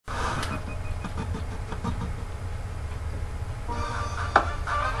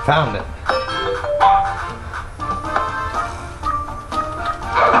found it.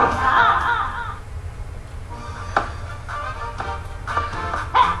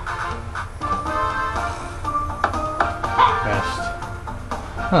 Best.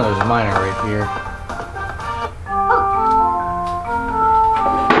 Oh, there's a miner right here.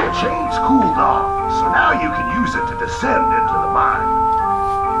 The chain's cooled off, so now you can use it to descend into the mine.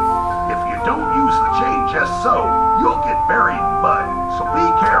 If you don't use the chain just so, you'll get buried in mud, so be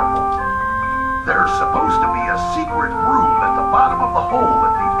careful. There's supposed to be a secret room at the bottom of the hole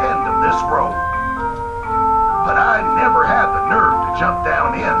at the end of this road. But I never had the nerve to jump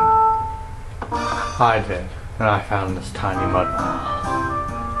down in. I did, and I found this tiny mud wall.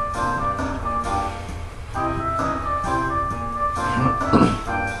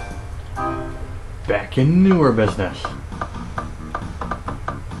 Back in newer business.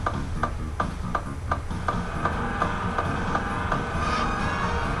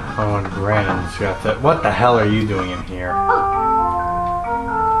 Oh, and Brandon's got that. What the hell are you doing in here?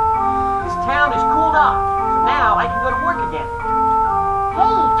 This town is cooled off, so now I can go to work again.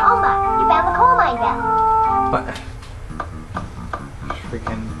 Hey, Tomba, you found the coal mine bell. What?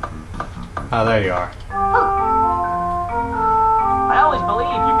 Freaking. Oh, there you are. I always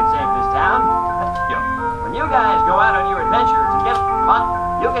believed you could save this town. When you guys go out on your adventures and get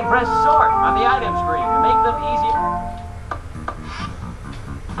caught, you can press sort on the item screen to make them easier.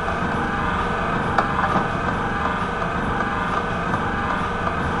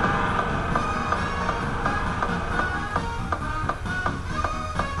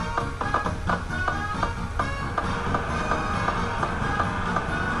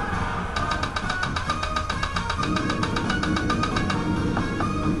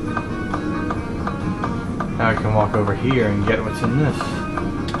 Now I can walk over here and get what's in this.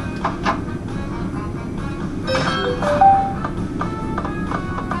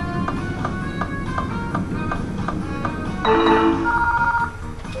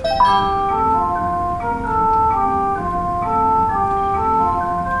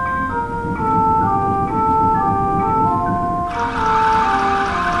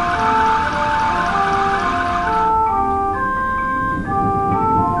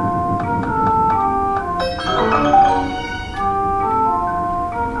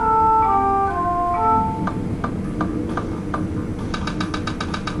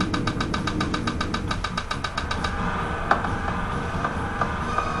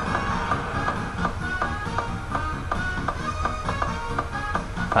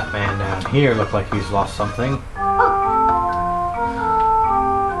 That man down here looked like he's lost something.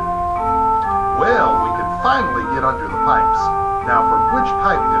 Well, we can finally get under the pipes. Now, from which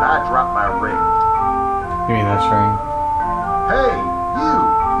pipe did I drop my ring? You mean this ring? Hey,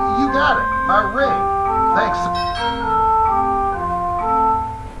 you got it, my ring. Thanks.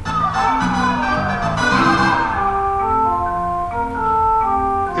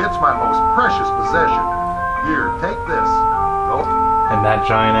 It's my most precious possession. Here, take this. Go. And that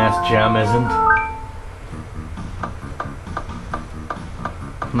giant ass gem isn't?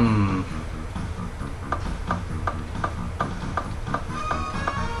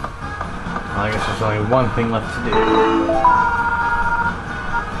 Well, I guess there's only one thing left to do.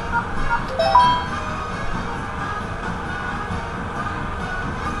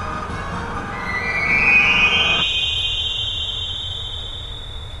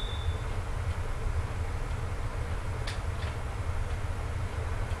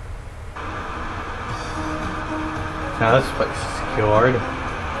 Now this place is secured.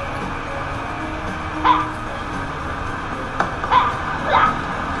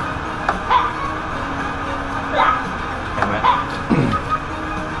 Damn it.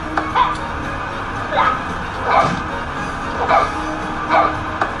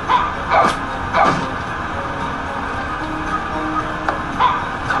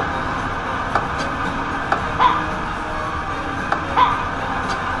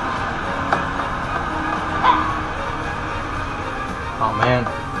 Oh man.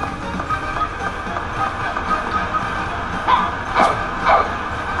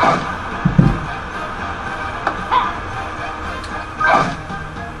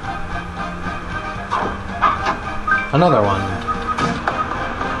 Another one.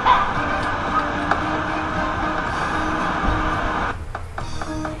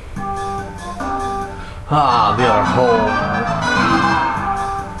 Ah, the other hole.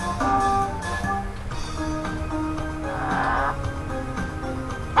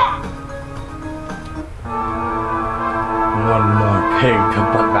 One more pig to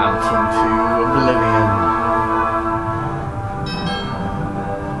bounce into oblivion.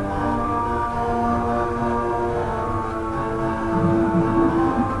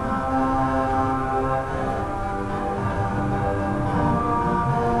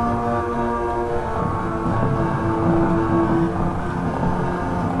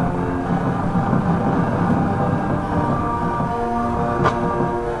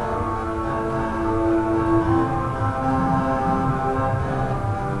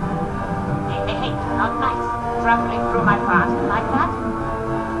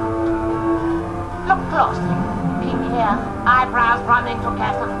 exhausting. Pink hair, eyebrows brought into a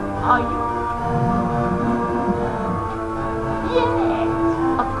cast of... Are you? Yes,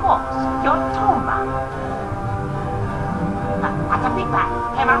 of course. You're Tomba. That's a big bag.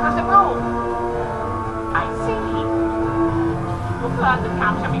 Came out of the room. I see. You glad to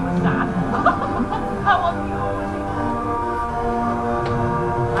capture me with that? How amusing.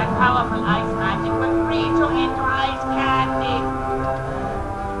 My powerful ice magic will freeze you into ice candy.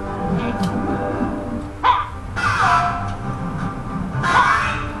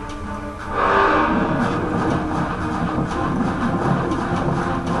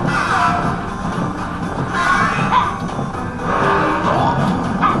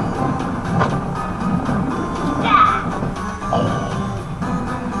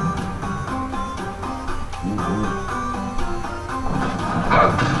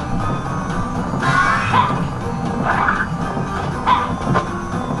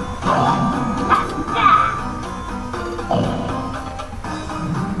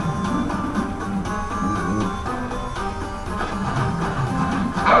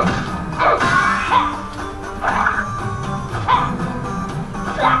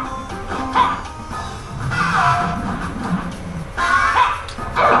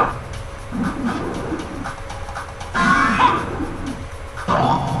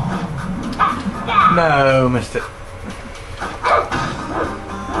 No, missed it.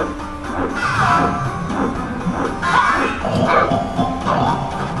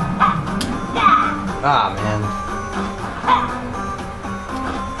 Ah, man.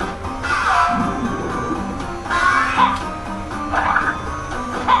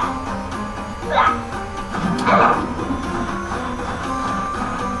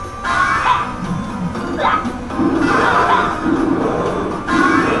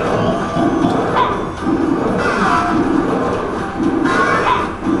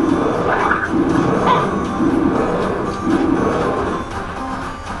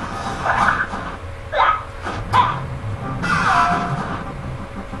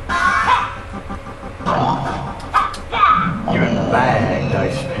 Bag,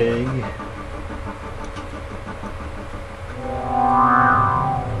 nice pig.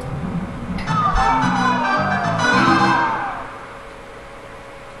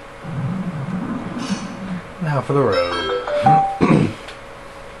 Now for the road.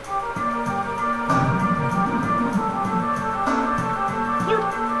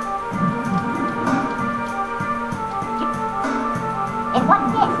 And what's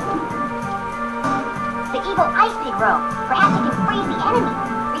this? The evil ice pig robe. Perhaps it can freeze the enemy.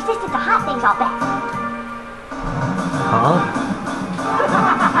 Resistant to hot things, I'll bet. Huh?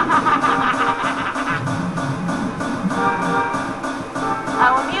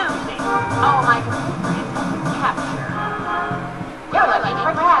 How amusing. Oh, my goodness. Capture. You're looking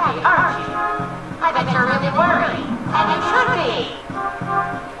for Tabby, aren't you? I bet you're really worried. And you should be.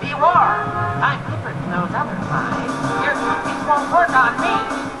 Be warned. I'm different from those other guys. Your tactics won't work on me.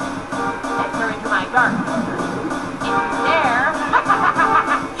 Enter into my dark corner. If you dare.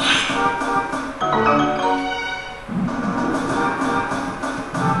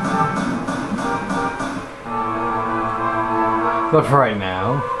 But for right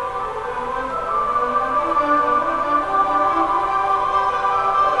now,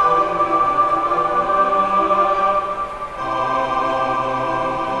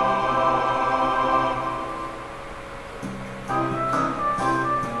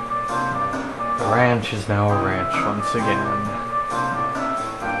 the ranch is now a ranch once again.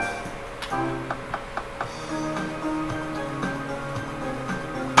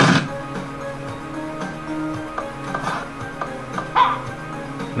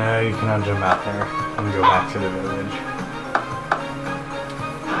 No, you cannot jump out there and go back to the village.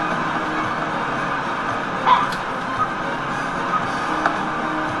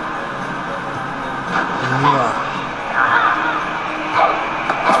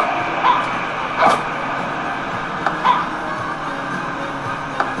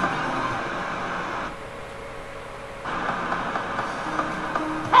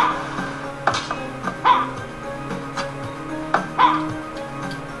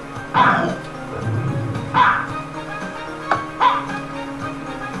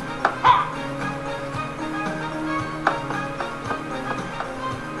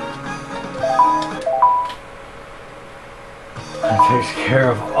 That takes care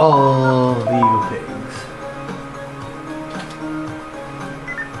of all the evil pigs.